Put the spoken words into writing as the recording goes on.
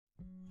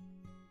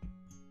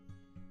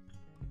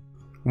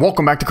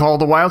Welcome back to Call of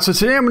the Wild. So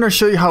today I'm going to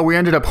show you how we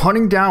ended up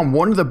hunting down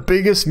one of the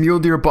biggest mule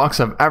deer bucks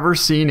I've ever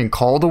seen in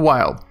Call of the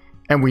Wild.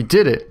 And we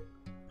did it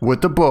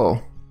with the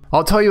bow.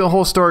 I'll tell you the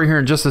whole story here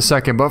in just a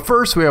second, but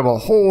first we have a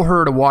whole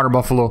herd of water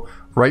buffalo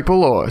right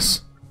below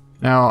us.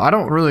 Now I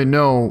don't really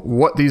know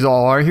what these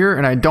all are here,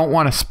 and I don't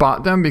want to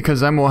spot them because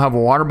then we'll have a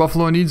water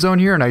buffalo need zone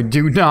here, and I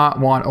do not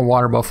want a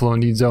water buffalo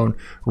need zone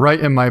right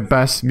in my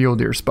best mule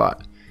deer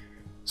spot.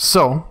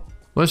 So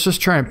let's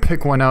just try and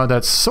pick one out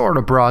that's sort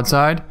of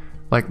broadside.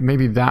 Like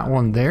maybe that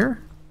one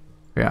there?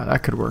 Yeah,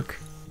 that could work.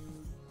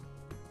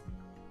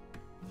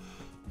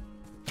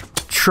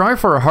 Try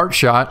for a heart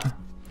shot.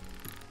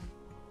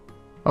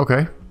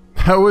 Okay.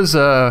 That was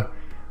a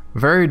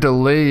very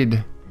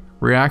delayed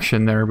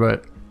reaction there,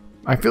 but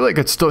I feel like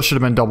it still should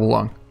have been double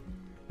lung.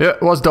 Yeah,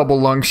 it was double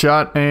lung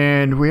shot,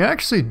 and we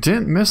actually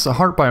didn't miss the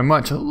heart by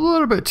much. A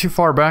little bit too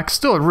far back.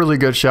 Still a really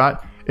good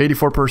shot.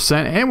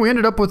 84%, and we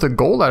ended up with a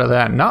gold out of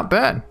that. Not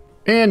bad.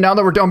 And now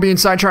that we're done being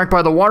sidetracked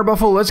by the water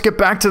buffalo, let's get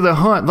back to the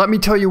hunt. Let me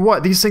tell you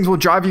what, these things will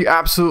drive you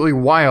absolutely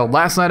wild.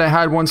 Last night I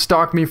had one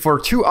stalk me for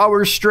 2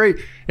 hours straight.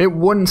 It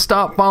wouldn't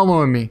stop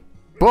following me.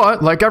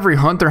 But like every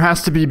hunt, there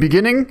has to be a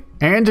beginning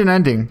and an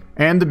ending.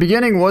 And the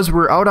beginning was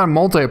we're out on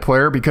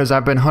multiplayer because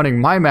I've been hunting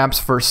my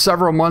maps for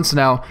several months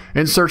now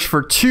in search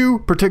for 2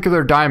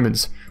 particular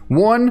diamonds.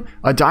 1,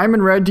 a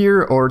diamond red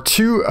deer, or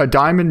 2, a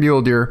diamond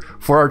mule deer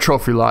for our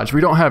trophy lodge. We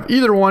don't have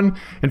either one.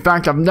 In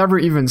fact, I've never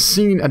even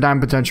seen a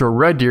diamond potential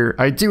red deer.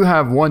 I do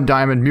have 1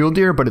 diamond mule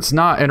deer, but it's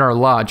not in our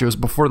lodge. It was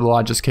before the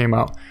lodges came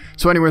out.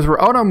 So anyways,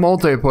 we're out on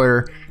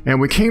multiplayer,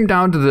 and we came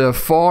down to the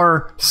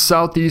far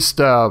southeast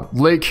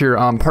lake here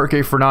on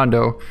Parque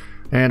Fernando.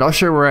 And I'll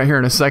show you where we're at here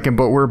in a second,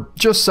 but we're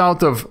just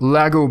south of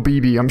Lago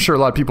Bibi. I'm sure a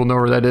lot of people know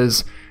where that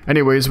is.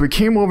 Anyways, we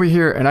came over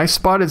here, and I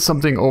spotted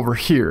something over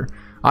here.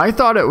 I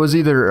thought it was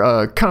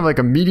either kind of like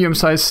a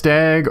medium-sized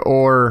stag,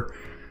 or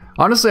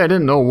honestly I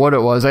didn't know what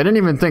it was. I didn't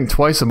even think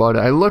twice about it.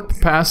 I looked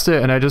past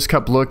it and I just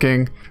kept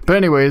looking. But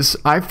anyways,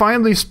 I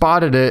finally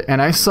spotted it,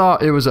 and I saw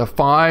it was a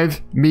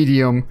 5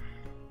 medium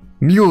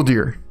mule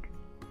deer.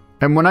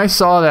 And when I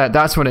saw that,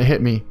 that's when it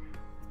hit me.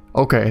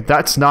 Okay,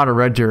 that's not a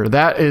red deer.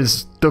 That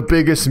is the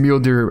biggest mule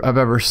deer I've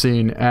ever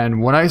seen.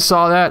 And when I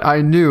saw that,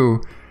 I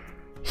knew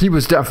he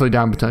was definitely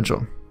down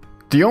potential.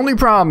 The only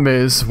problem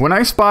is, when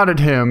I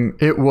spotted him,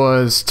 it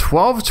was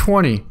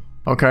 12:20,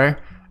 okay?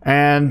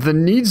 And the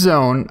need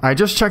zone, I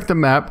just checked the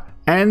map,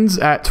 ends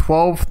at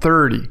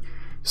 12:30.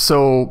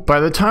 So by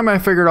the time I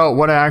figured out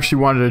what I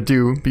actually wanted to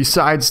do,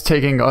 besides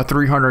taking a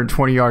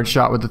 320-yard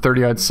shot with the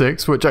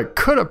 30-06, which I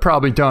could have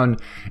probably done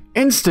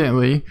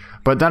instantly,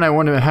 but then I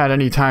wouldn't have had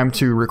any time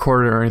to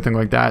record it or anything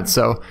like that,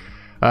 so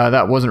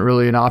that wasn't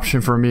really an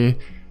option for me.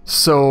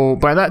 So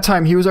by that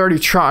time, he was already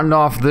trotting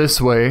off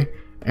this way,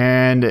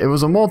 and it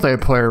was a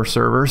multiplayer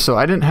server, so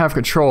I didn't have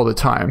control at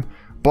the time.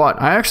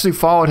 But I actually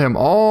followed him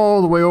all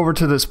the way over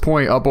to this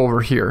point up over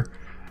here,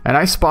 and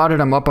I spotted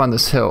him up on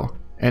this hill,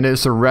 and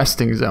it's a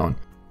resting zone.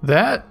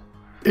 That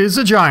is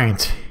a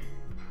giant.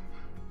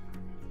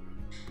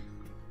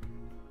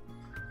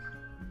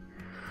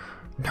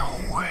 No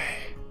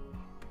way.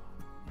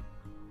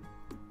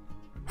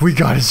 We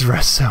got his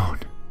rest zone.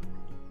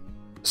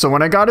 So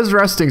when I got his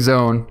resting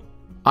zone,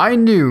 I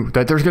knew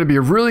that there's going to be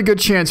a really good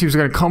chance he was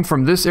going to come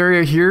from this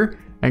area here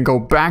and go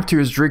back to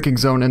his drinking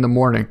zone in the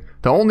morning.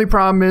 The only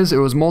problem is it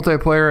was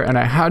multiplayer, and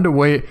I had to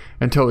wait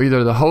until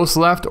either the host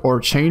left or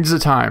changed the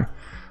time.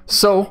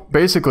 So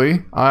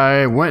basically,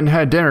 I went and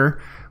had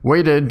dinner,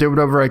 waited, did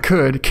whatever I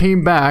could,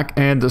 came back,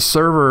 and the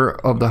server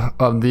of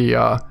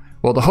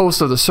the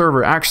host of the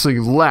server actually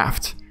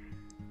left.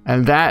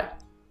 And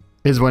that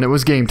is when it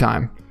was game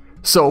time.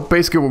 So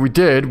basically what we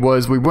did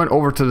was we went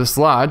over to this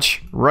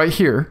lodge right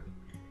here.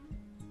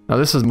 Now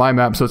this is my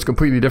map, so it's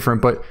completely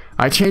different, but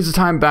I changed the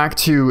time back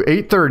to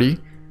 8:30,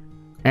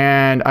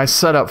 and I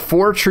set up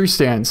 4 tree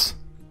stands.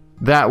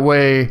 That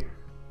way,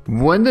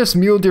 when this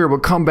mule deer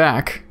would come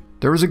back,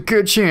 there was a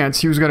good chance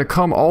he was going to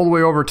come all the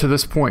way over to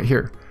this point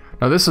here.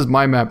 Now this is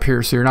my map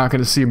here, so you're not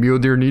going to see a mule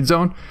deer need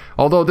zone,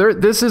 although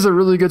this is a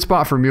really good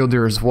spot for mule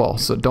deer as well,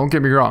 so don't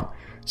get me wrong.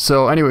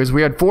 So anyways,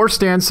 we had 4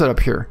 stands set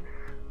up here.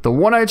 The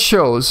one I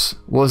chose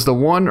was the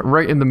one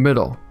right in the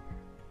middle,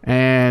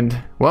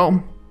 and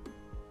well,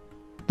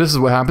 this is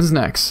what happens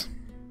next.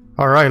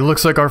 Alright,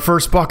 looks like our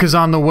first buck is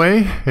on the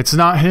way. It's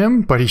not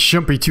him, but he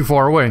shouldn't be too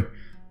far away.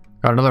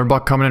 Got another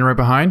buck coming in right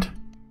behind.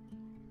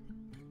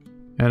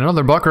 And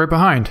another buck right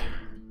behind.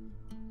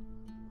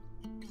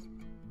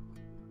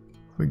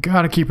 We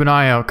gotta keep an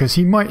eye out, because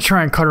he might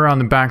try and cut around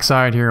the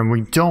backside here, and we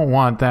don't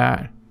want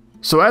that.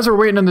 So as we're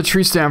waiting in the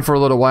tree stand for a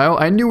little while,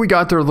 I knew we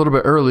got there a little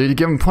bit early to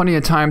give him plenty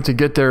of time to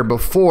get there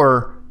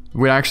before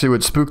we actually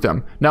would spook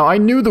them. Now I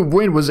knew the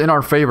wind was in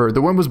our favor.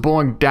 The wind was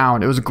blowing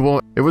down. It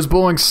was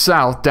blowing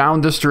south down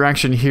this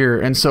direction here,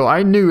 and so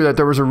I knew that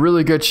there was a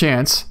really good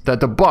chance that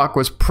the buck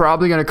was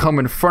probably going to come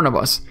in front of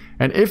us.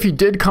 And if he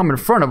did come in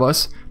front of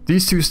us,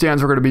 these 2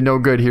 stands were going to be no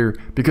good here,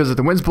 because if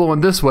the wind's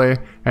blowing this way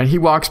and he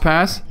walks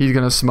past, he's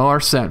going to smell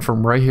our scent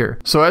from right here.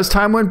 So as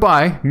time went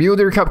by, mule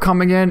deer kept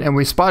coming in, and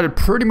we spotted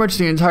pretty much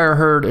the entire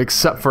herd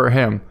except for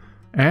him.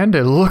 And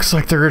it looks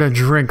like they're gonna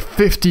drink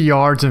 50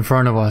 yards in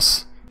front of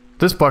us.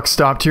 This buck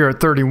stopped here at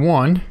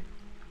 31.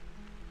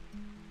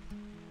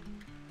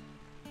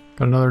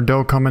 Got another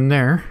doe coming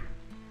there.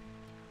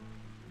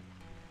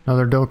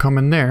 Another doe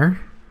coming there.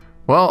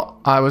 Well,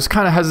 I was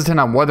kind of hesitant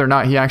on whether or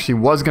not he actually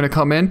was going to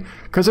come in,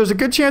 because there's a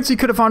good chance he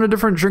could have found a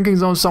different drinking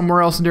zone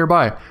somewhere else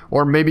nearby.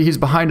 Or maybe he's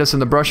behind us in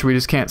the brush and we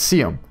just can't see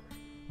him.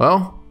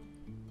 Well,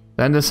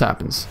 then this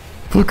happens.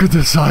 Look at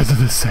the size of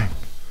this thing.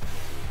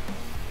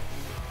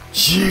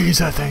 Jeez,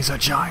 that thing's a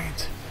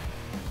giant.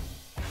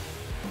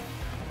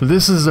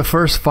 This is the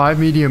first 5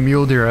 medium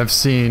mule deer I've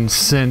seen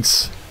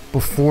since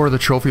before the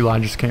trophy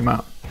lodges came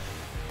out.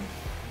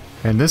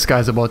 And this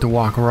guy's about to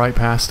walk right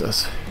past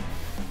us.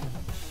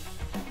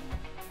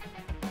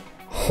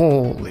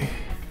 Holy.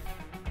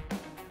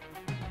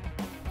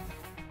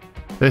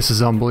 This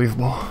is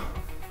unbelievable.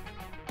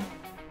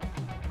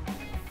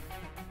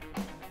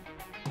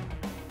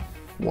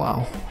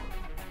 Wow.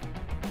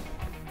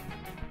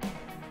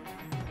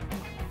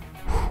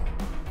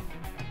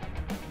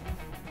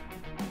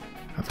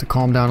 Have to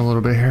calm down a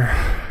little bit here,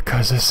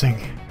 because this thing,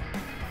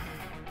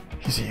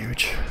 he's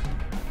huge.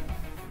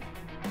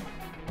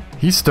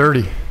 He's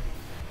 30.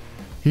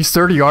 He's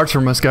 30 yards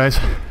from us, guys.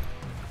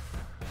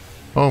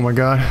 Oh my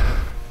god.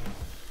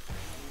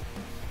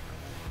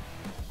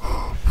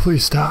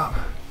 Please stop.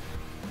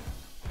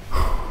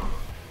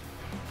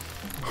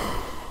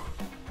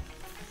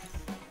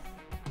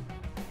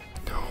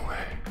 No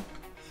way.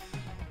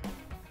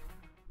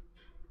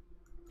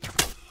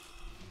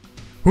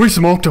 We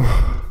smoked him.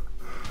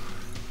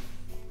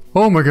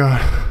 Oh my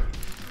god.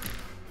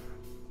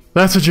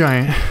 That's a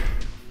giant.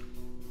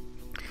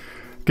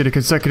 Get a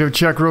consecutive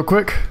check real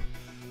quick.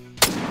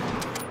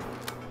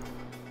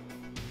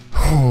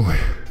 Holy.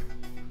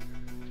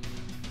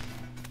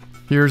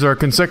 Here's our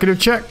consecutive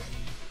check.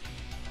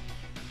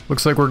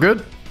 Looks like we're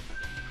good.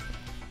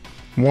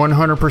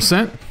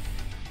 100%.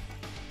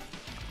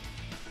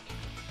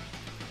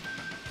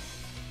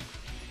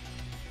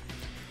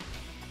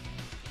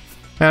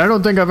 And I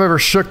don't think I've ever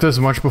shook this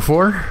much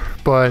before,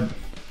 but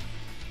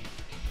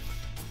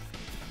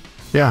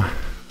yeah,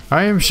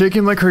 I am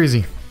shaking like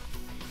crazy.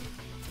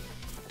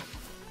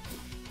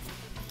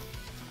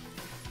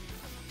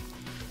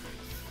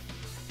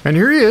 And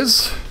here he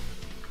is.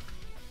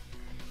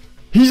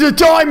 He's a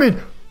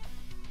diamond!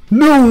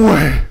 No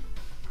way!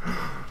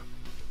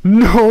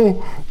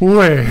 No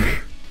way!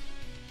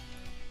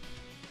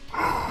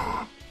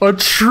 A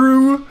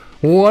true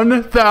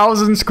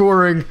 1,000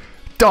 scoring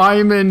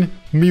diamond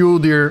mule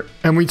deer,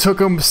 and we took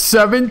him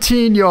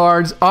 17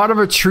 yards out of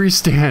a tree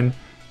stand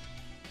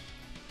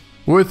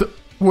with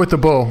a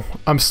bow.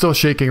 I'm still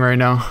shaking right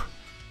now.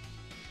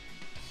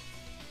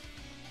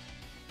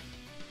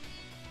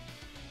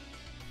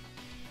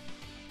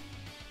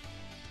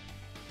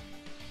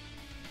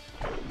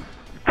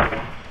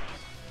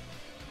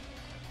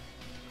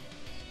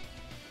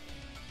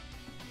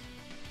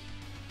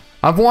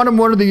 I've wanted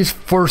one of these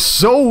for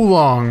so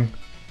long,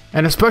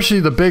 and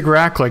especially the big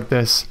rack like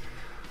this.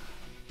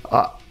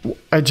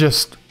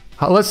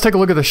 Let's take a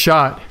look at the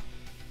shot.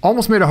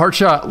 Almost made a hard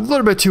shot, a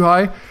little bit too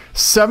high.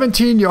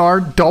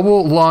 17-yard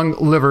double lung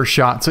liver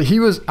shot. So he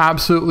was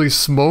absolutely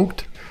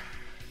smoked.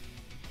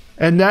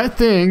 And that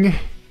thing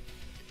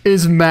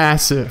is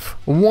massive.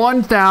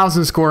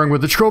 1,000 scoring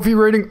with a trophy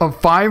rating of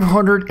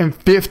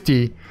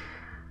 550.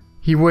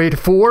 He weighed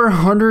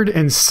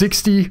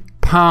 460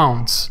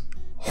 pounds.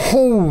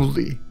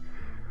 Holy.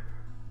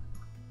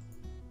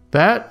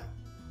 That's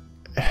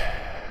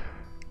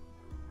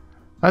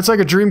like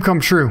a dream come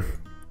true.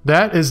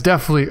 That is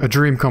definitely a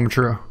dream come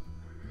true.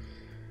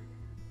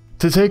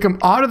 To take him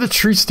out of the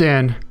tree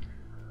stand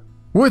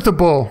with a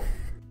bow.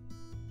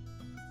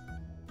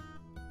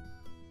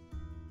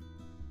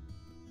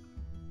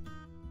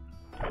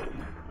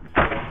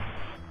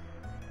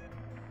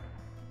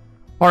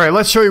 Alright,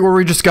 let's show you where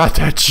we just got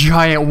that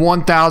giant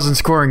 1,000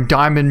 scoring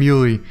diamond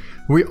muley.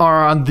 We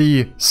are on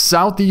the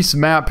southeast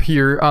map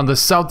here, on the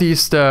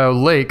southeast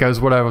lake,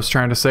 is what I was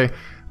trying to say,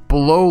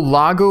 below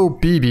Lago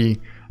Bibi.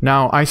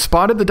 Now, I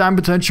spotted the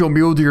diamond potential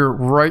mule deer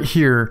right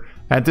here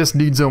at this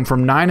need zone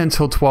from 9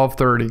 until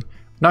 12:30.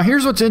 Now,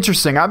 here's what's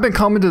interesting. I've been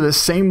coming to this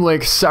same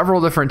lake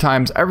several different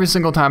times, every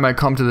single time I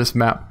come to this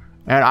map,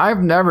 and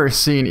I've never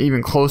seen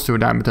even close to a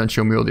diamond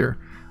potential mule deer.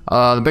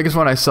 The biggest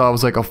one I saw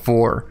was like a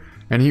 4,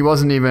 and he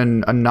wasn't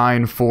even a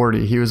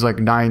 940. He was like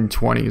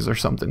 920s or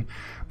something.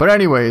 But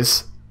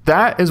anyways,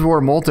 that is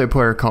where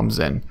multiplayer comes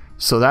in.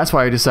 So that's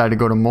why I decided to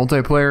go to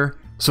multiplayer.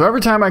 So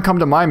every time I come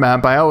to my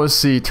map, I always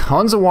see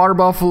tons of water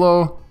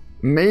buffalo,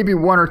 maybe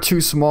 1 or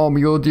 2 small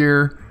mule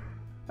deer,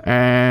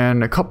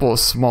 and a couple of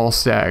small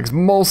stags.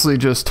 Mostly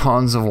just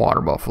tons of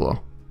water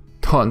buffalo.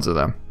 Tons of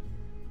them.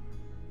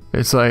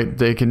 It's like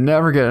they can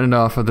never get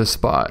enough of this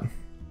spot.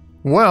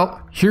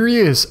 Well, here he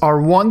is, our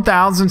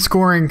 1,000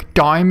 scoring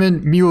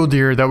diamond mule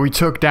deer that we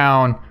took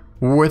down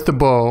with the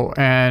bow,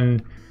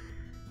 and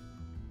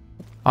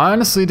I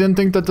honestly didn't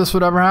think that this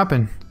would ever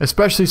happen,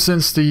 especially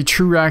since the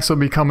true racks will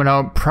be coming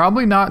out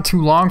probably not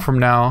too long from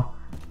now.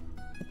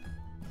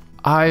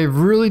 I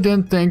really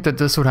didn't think that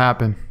this would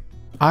happen.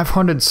 I've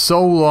hunted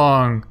so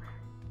long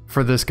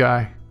for this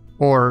guy,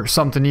 or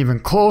something even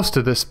close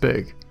to this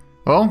big.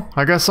 Well,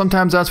 I guess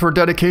sometimes that's where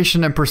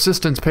dedication and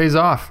persistence pays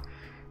off,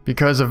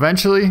 because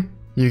eventually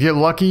you get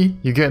lucky,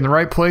 you get in the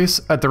right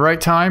place at the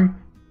right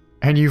time,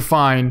 and you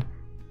find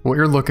what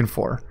you're looking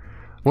for.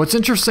 What's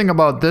interesting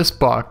about this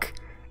buck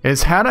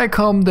is had I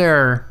come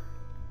there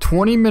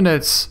 20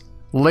 minutes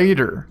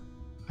later,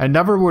 I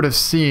never would have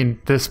seen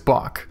this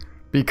buck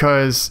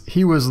because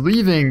he was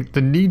leaving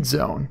the need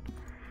zone.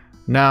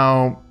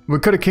 Now, we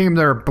could have came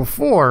there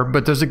before,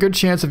 but there's a good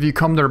chance if you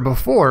come there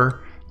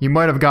before, you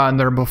might have gotten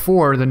there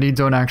before the need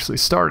zone actually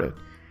started.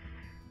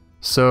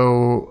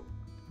 So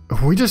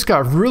we just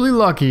got really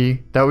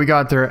lucky that we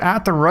got there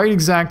at the right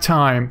exact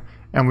time,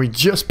 and we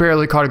just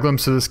barely caught a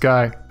glimpse of this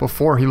guy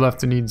before he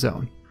left the need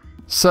zone.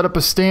 Set up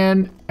a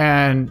stand,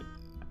 and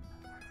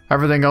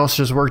everything else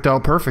just worked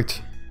out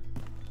perfect.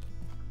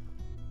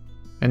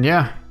 And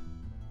yeah,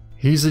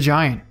 he's a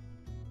giant.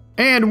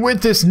 And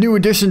with this new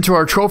addition to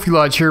our trophy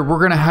lodge here, we're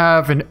going to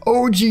have an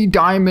OG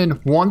Diamond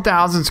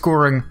 1000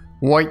 scoring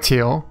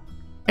whitetail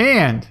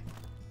and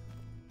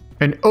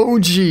an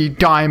OG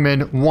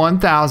Diamond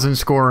 1000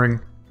 scoring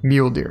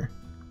mule deer.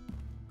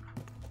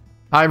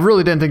 I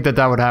really didn't think that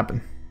that would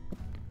happen.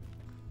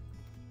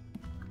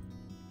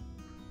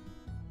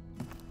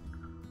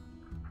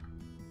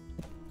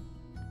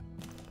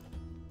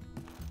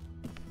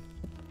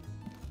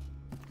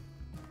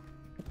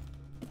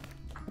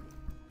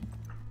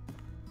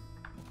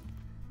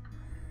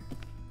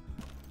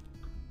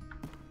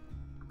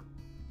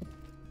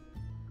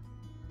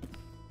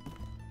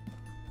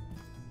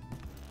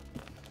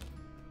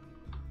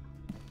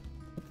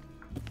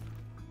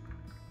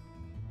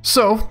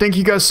 So, thank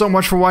you guys so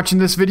much for watching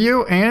this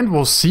video, and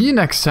we'll see you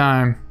next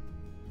time.